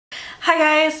Hi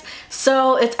guys!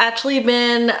 So it's actually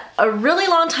been a really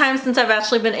long time since I've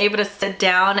actually been able to sit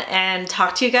down and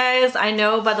talk to you guys. I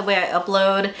know by the way I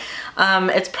upload,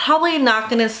 it's probably not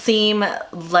gonna seem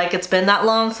like it's been that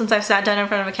long since I've sat down in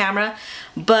front of a camera,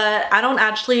 but I don't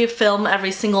actually film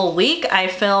every single week. I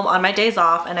film on my days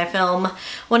off and I film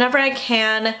whenever I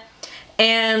can,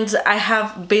 and I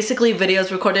have basically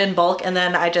videos recorded in bulk, and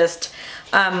then I just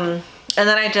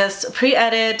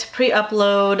pre-edit,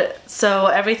 pre-upload, so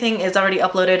everything is already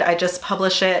uploaded. I just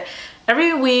publish it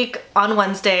every week on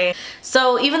Wednesday.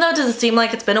 So even though it doesn't seem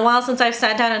like it's been a while since I've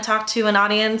sat down and talked to an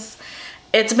audience,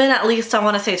 it's been at least, I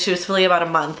want to say truthfully, about a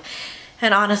month.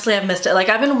 And honestly, I've missed it. Like,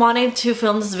 I've been wanting to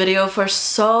film this video for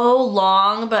so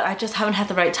long, but I just haven't had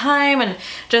the right time, and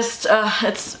just,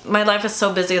 my life is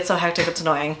so busy, it's so hectic, it's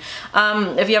annoying.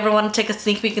 If you ever want to take a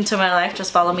sneak peek into my life,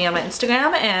 just follow me on my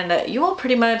Instagram, and you will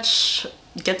pretty much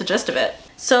get the gist of it.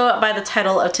 So by the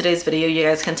title of today's video, you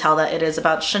guys can tell that it is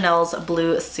about Chanel's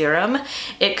Blue Serum.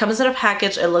 It comes in a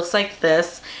package, it looks like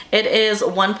this. It is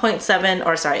 1.7,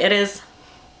 or sorry, it is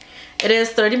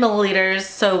 30 milliliters,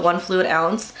 so 1 fluid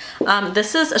ounce.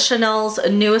 This is Chanel's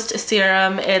newest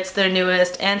serum. It's their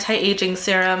newest anti-aging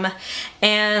serum,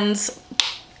 and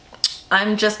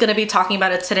I'm just gonna be talking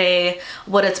about it today,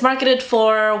 what it's marketed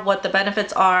for, what the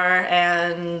benefits are,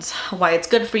 and why it's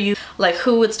good for you, like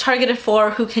who it's targeted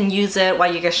for, who can use it, why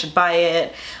you guys should buy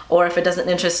it, or if it doesn't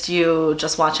interest you,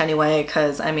 just watch anyway,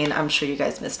 because I mean, I'm sure you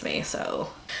guys missed me, so.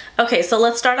 Okay, so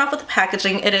let's start off with the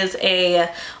packaging. It is a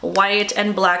white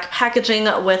and black packaging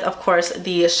with, of course,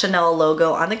 the Chanel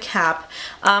logo on the cap.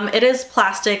 It is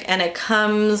plastic and it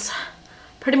comes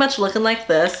pretty much looking like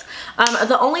this.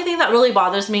 The only thing that really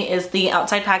bothers me is the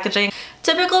outside packaging.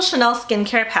 Typical Chanel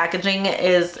skincare packaging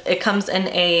is, it comes in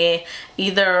a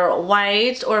either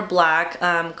white or black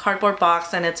cardboard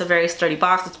box, and it's a very sturdy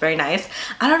box. It's very nice.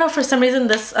 I don't know, for some reason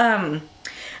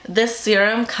this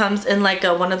serum comes in like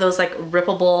one of those like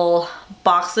rippable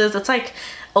boxes. It's like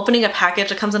opening a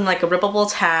package, it comes in like a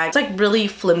rippable tag. It's like really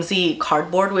flimsy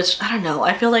cardboard, which I don't know,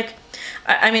 I feel like,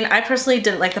 I mean, I personally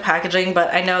didn't like the packaging,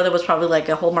 but I know there was probably like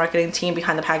a whole marketing team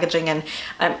behind the packaging, and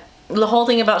the whole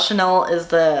thing about Chanel is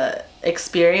the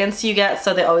experience you get,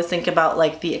 so they always think about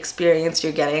like the experience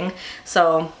you're getting.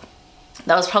 So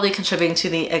that was probably contributing to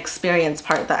the experience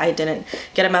part that I didn't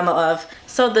get a memo of.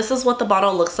 So this is what the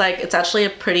bottle looks like. It's actually a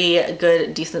pretty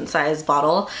good, decent sized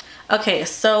bottle. Okay,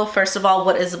 so first of all,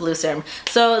 what is the Blue Serum?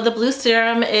 So the Blue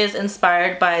Serum is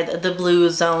inspired by the blue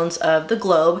zones of the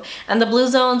globe, and the blue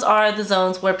zones are the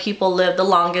zones where people live the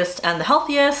longest and the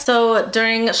healthiest. So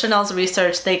during Chanel's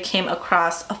research, they came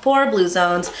across 4 blue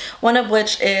zones, one of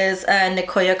which is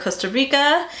Nicoya, Costa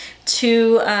Rica,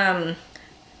 2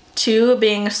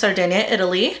 being Sardinia,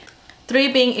 Italy,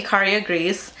 3 being Ikaria,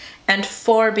 Greece, and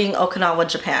 4 being Okinawa,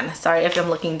 Japan. Sorry if I'm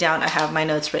looking down, I have my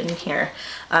notes written here.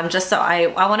 Just so I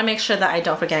want to make sure that I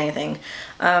don't forget anything.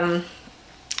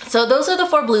 So those are the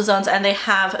 4 blue zones, and they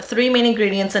have 3 main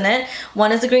ingredients in it.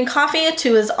 1 is the green coffee,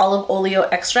 2 is olive oleo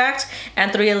extract,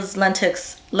 and 3 is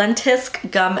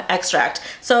lentisk gum extract.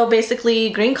 So basically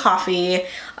green coffee,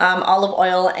 olive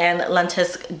oil, and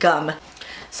lentisk gum.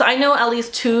 So I know at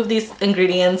least 2 of these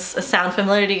ingredients sound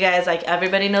familiar to you guys. Like,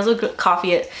 everybody knows what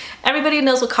coffee is. Everybody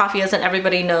knows what coffee is, and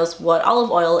everybody knows what olive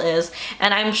oil is.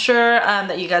 And I'm sure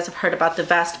that you guys have heard about the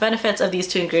vast benefits of these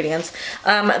 2 ingredients.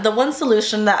 The one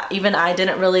solution that even I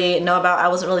didn't really know about, I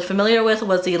wasn't really familiar with,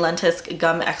 was the lentisk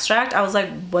gum extract. I was like,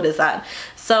 what is that?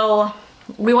 So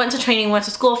we went to training, went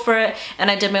to school for it,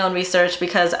 and I did my own research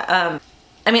because I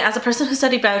mean, as a person who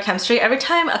studied biochemistry, every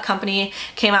time a company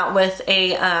came out with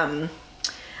a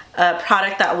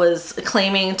product that was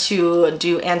claiming to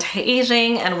do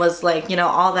anti-aging and was like, you know,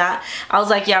 all that, I was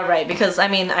like, yeah, right, because I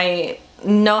mean, I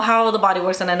know how the body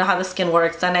works, and I know how the skin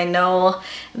works, and I know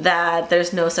that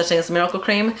there's no such thing as miracle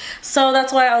cream. So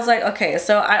that's why I was like, okay,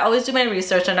 so I always do my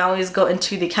research, and I always go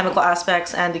into the chemical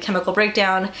aspects and the chemical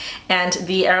breakdown and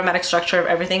the aromatic structure of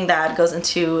everything that goes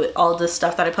into all this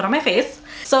stuff that I put on my face.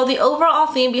 So the overall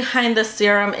theme behind this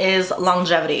serum is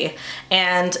longevity,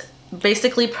 and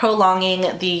basically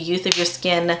prolonging the youth of your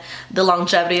skin, the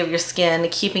longevity of your skin,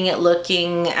 keeping it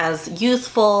looking as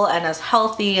youthful and as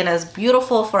healthy and as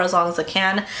beautiful for as long as it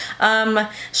can.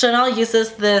 Chanel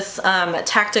uses this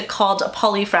tactic called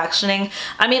polyfractioning.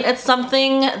 I mean, it's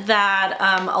something that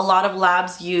a lot of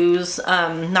labs use,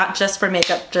 not just for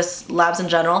makeup, just labs in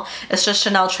general. It's just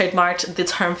Chanel trademarked the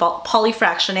term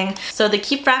polyfractioning. So they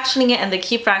keep fractioning it and they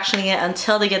keep fractioning it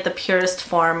until they get the purest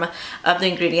form of the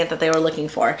ingredient that they were looking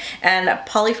for. and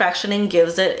polyfractioning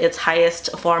gives it its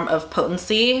highest form of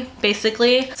potency,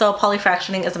 basically. So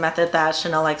polyfractioning is a method that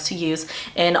Chanel likes to use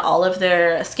in all of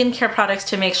their skincare products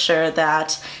to make sure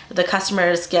that the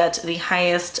customers get the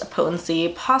highest potency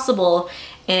possible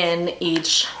in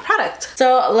each product.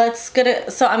 So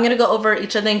I'm gonna go over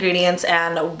each of the ingredients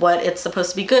and what it's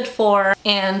supposed to be good for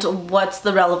and what's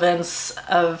the relevance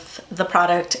of the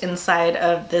product inside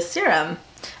of this serum.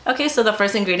 Okay, so the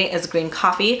first ingredient is green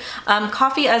coffee.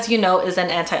 Coffee, as you know, is an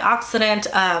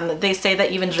antioxidant. They say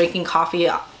that even drinking coffee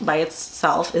by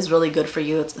itself is really good for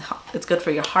you. It's good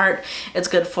for your heart. It's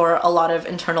good for a lot of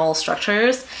internal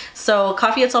structures. So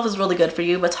coffee itself is really good for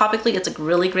you, but topically it's a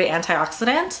really great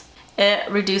antioxidant.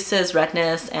 It reduces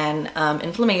redness and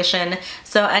inflammation.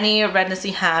 So any redness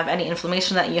you have, any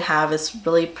inflammation that you have is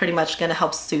really pretty much going to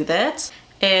help soothe it.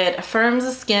 It firms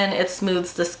the skin, it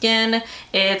smooths the skin.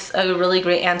 It's a really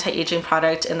great anti-aging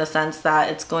product in the sense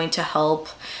that it's going to help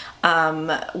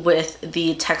with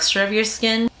the texture of your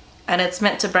skin. And it's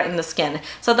meant to brighten the skin.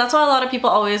 So that's why a lot of people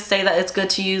always say that it's good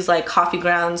to use like coffee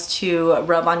grounds to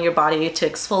rub on your body to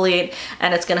exfoliate,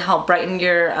 and it's gonna help brighten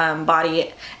your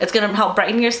body. It's gonna help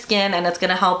brighten your skin, and it's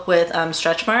gonna help with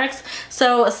stretch marks.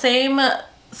 So same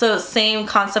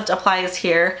concept applies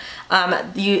here.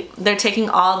 They're taking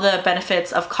all the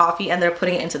benefits of coffee and they're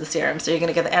putting it into the serum. So you're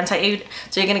gonna get the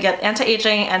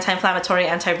anti-aging, anti-inflammatory,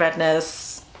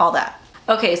 anti-redness, all that.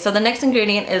 Okay, so the next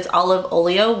ingredient is olive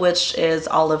oleo, which is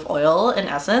olive oil in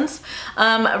essence.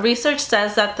 Research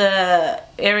says that the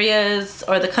areas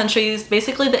or the countries,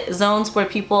 basically the zones where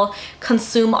people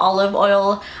consume olive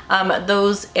oil,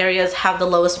 those areas have the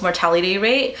lowest mortality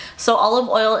rate. So olive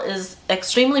oil is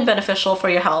extremely beneficial for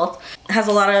your health. It has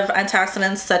a lot of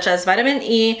antioxidants such as vitamin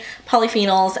E,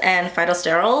 polyphenols, and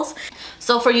phytosterols.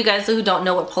 So for you guys who don't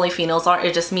know what polyphenols are,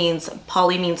 it just means,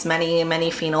 poly means many, many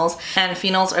phenols, and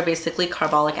phenols are basically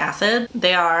carbolic acid.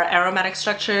 They are aromatic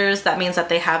structures. That means that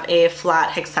they have a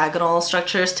flat hexagonal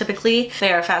structures typically.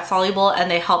 They are fat soluble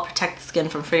and they help protect the skin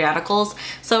from free radicals.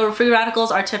 So free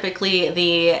radicals are typically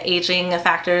the aging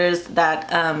factors that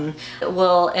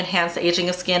will enhance the aging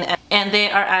of skin, and they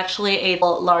are actually a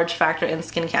large factor in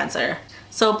skin cancer.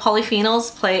 So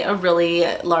polyphenols play a really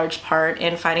large part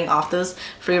in fighting off those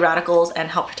free radicals and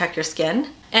help protect your skin.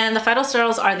 And the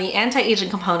phytosterols are the anti-aging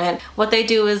component. What they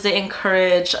do is they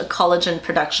encourage collagen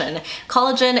production.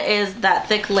 Collagen is that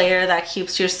thick layer that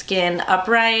keeps your skin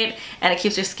upright and it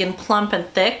keeps your skin plump and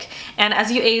thick. And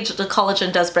as you age, the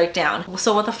collagen does break down.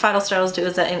 So what the phytosterols do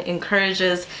is that it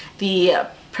encourages the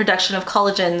production of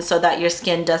collagen so that your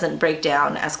skin doesn't break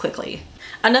down as quickly.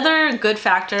 Another good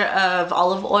factor of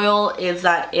olive oil is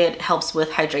that it helps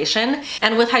with hydration.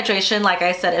 And with hydration, like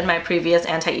I said in my previous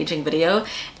anti-aging video,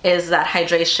 is that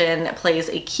hydration plays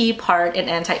a key part in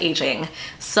anti-aging.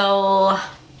 So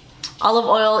olive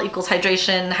oil equals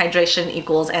hydration, hydration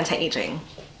equals anti-aging.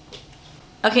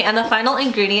 Okay, and the final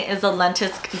ingredient is the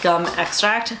lentisk gum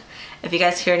extract. If you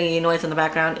guys hear any noise in the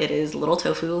background, it is little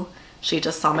Tofu. She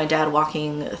just saw my dad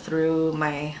walking through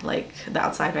the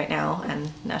outside right now,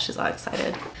 and now she's all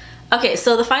excited. Okay,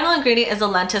 so the final ingredient is the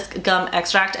lentisk gum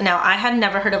extract. Now, I had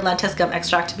never heard of lentisk gum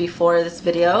extract before this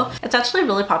video. It's actually a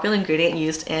really popular ingredient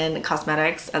used in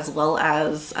cosmetics as well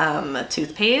as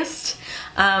toothpaste.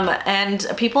 And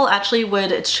people actually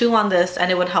would chew on this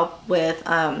and it would help with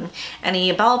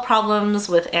any bowel problems,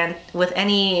 with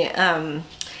any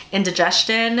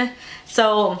indigestion.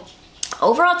 So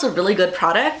overall, it's a really good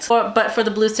product, but for the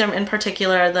blue serum in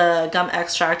particular, the gum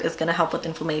extract is going to help with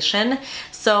inflammation.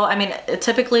 So, I mean,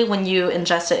 typically when you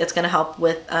ingest it, it's going to help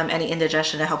with any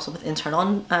indigestion. It helps with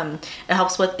internal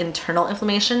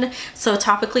inflammation. So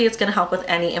topically, it's going to help with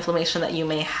any inflammation that you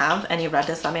may have, any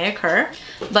redness that may occur.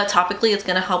 But topically, it's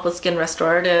going to help with skin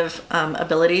restorative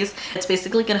abilities. It's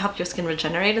basically going to help your skin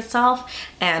regenerate itself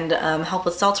and help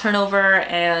with cell turnover,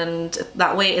 and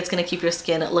that way it's going to keep your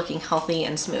skin looking healthy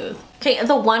and smooth. Okay, and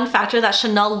the one factor that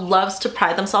Chanel loves to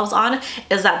pride themselves on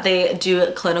is that they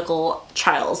do clinical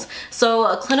trials.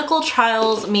 So clinical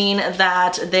trials mean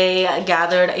that they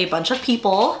gathered a bunch of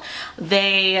people,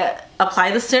 they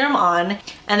apply the serum on,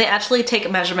 and they actually take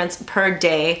measurements per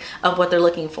day of what they're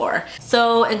looking for.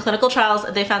 So in clinical trials,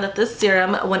 they found that this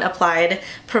serum, when applied,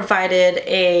 provided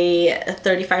a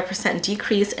 35%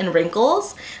 decrease in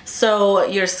wrinkles. So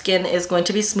your skin is going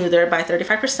to be smoother by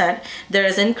 35%. There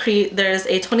is a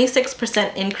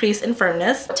 26% increase in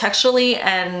firmness. Texturally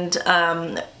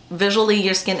and visually,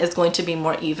 your skin is going to be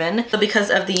more even. So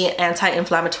because of the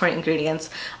anti-inflammatory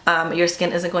ingredients, your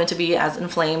skin isn't going to be as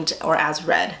inflamed or as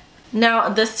red. Now,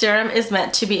 this serum is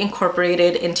meant to be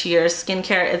incorporated into your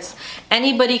skincare.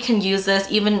 Anybody can use this,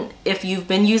 even if you've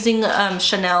been using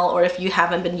Chanel or if you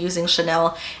haven't been using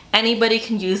Chanel, anybody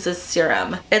can use this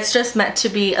serum. It's just meant to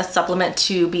be a supplement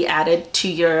to be added to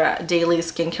your daily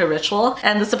skincare ritual.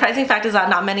 And the surprising fact is that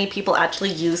not many people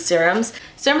actually use serums.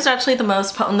 Serums are actually the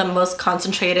most potent, the most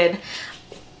concentrated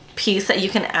piece that you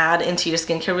can add into your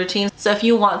skincare routine. So if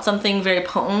you want something very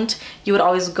potent, you would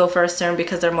always go for a serum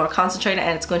because they're more concentrated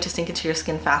and it's going to sink into your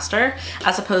skin faster,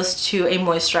 as opposed to a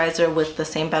moisturizer with the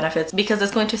same benefits, because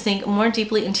it's going to sink more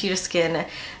deeply into your skin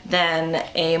than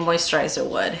a moisturizer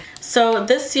would. So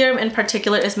this serum in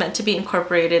particular is meant to be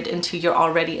incorporated into your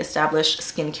already established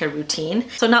skincare routine.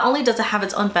 So not only does it have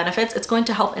its own benefits, it's going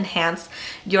to help enhance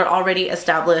your already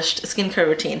established skincare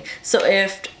routine. So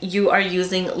if you are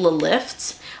using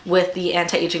Lift with the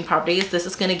anti-aging properties, this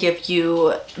is going to give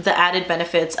you the added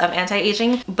benefits of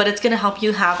anti-aging, but it's going to help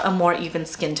you have a more even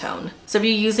skin tone. So if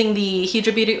you're using the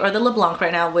Hydra Beauty or the LeBlanc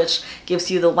right now, which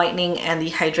gives you the whitening and the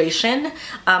hydration,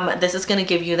 this is going to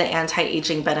give you the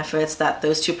anti-aging benefits that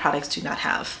those two products do not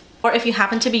have. Or if you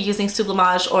happen to be using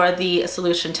Sublimage or the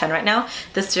Solution 10 right now,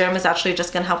 this serum is actually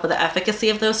just going to help with the efficacy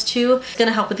of those two. It's going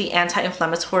to help with the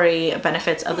anti-inflammatory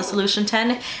benefits of the Solution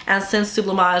 10. And since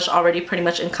Sublimage already pretty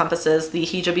much encompasses the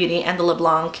Hydra Beauty and the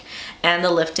LeBlanc and the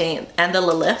lifting and the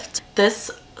Lift, this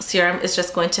serum is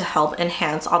just going to help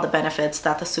enhance all the benefits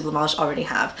that the Sublimage already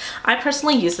have. I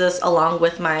personally use this along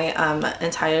with my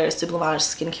entire Sublimage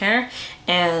skincare,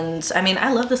 and I mean,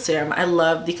 I love the serum. I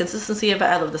love the consistency of it,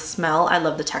 I love the smell, I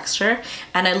love the texture,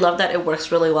 and I love that it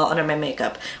works really well under my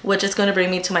makeup, which is going to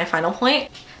bring me to my final point,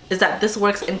 is that this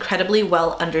works incredibly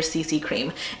well under CC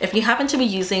cream. If you happen to be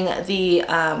using the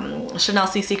Chanel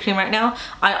CC cream right now,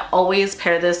 I always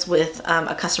pair this with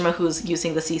a customer who's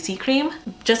using the CC cream,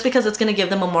 just because it's gonna give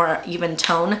them a more even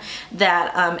tone.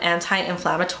 That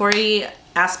anti-inflammatory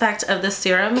aspect of this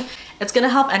serum, it's gonna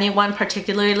help anyone,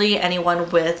 particularly anyone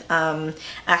with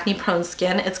acne prone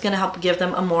skin. It's gonna help give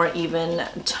them a more even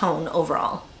tone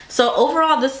overall. So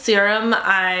overall, this serum,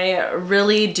 I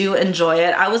really do enjoy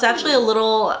it. I was actually a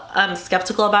little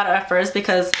skeptical about it at first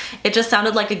because it just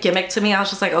sounded like a gimmick to me. I was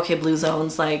just like, okay, Blue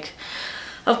Zones, like,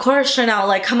 of course Chanel,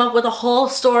 like, come up with a whole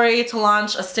story to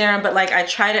launch a serum, but like, I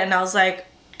tried it and I was like,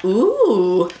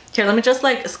 ooh. Here, let me just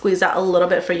like squeeze out a little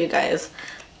bit for you guys.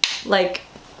 Like,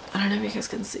 I don't know if you guys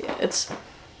can see it.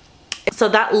 So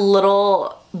that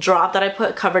little drop that I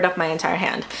put covered up my entire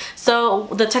hand. So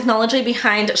the technology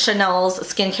behind Chanel's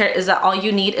skincare is that all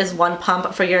you need is one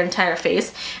pump for your entire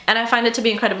face, and I find it to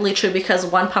be incredibly true because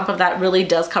one pump of that really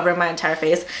does cover my entire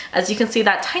face. As you can see,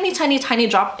 that tiny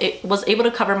drop, it was able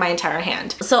to cover my entire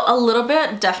hand. So a little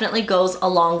bit definitely goes a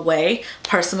long way.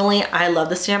 Personally, I love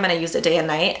this serum and I use it day and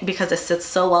night because it sits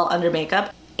so well under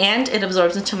makeup, and it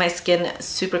absorbs into my skin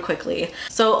super quickly.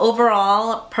 So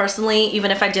overall, personally,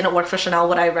 even if I didn't work for Chanel,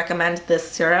 would I recommend this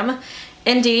serum?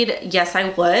 Indeed, yes, I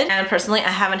would. And personally, I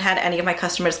haven't had any of my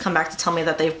customers come back to tell me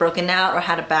that they've broken out or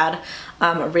had a bad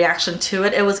reaction to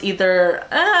it. It was either,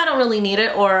 I don't really need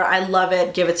it, or I love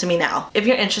it, give it to me now. If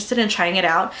you're interested in trying it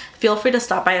out, feel free to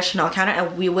stop by a Chanel counter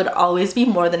and we would always be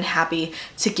more than happy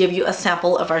to give you a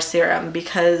sample of our serum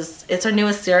because it's our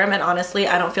newest serum and honestly,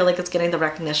 I don't feel like it's getting the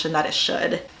recognition that it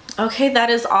should. Okay, that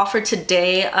is all for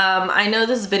today. I know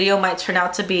this video might turn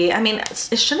out to be, I mean,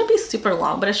 it shouldn't be super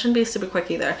long, but it shouldn't be super quick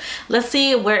either. Let's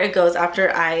see where it goes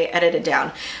after I edit it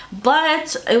down.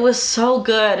 But it was so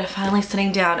good finally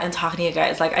sitting down and talking to you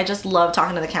guys. Like, I just love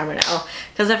talking to the camera now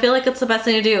because I feel like it's the best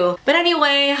thing to do. But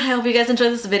anyway, I hope you guys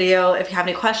enjoyed this video. If you have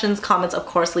any questions, comments, of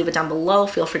course, leave it down below.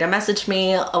 Feel free to message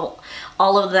me,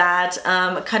 all of that.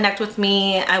 Connect with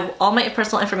me. All my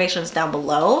personal information is down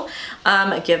below.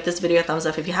 Give this video a thumbs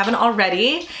up if you haven't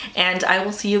already, and I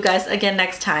will see you guys again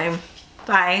next time.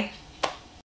 Bye.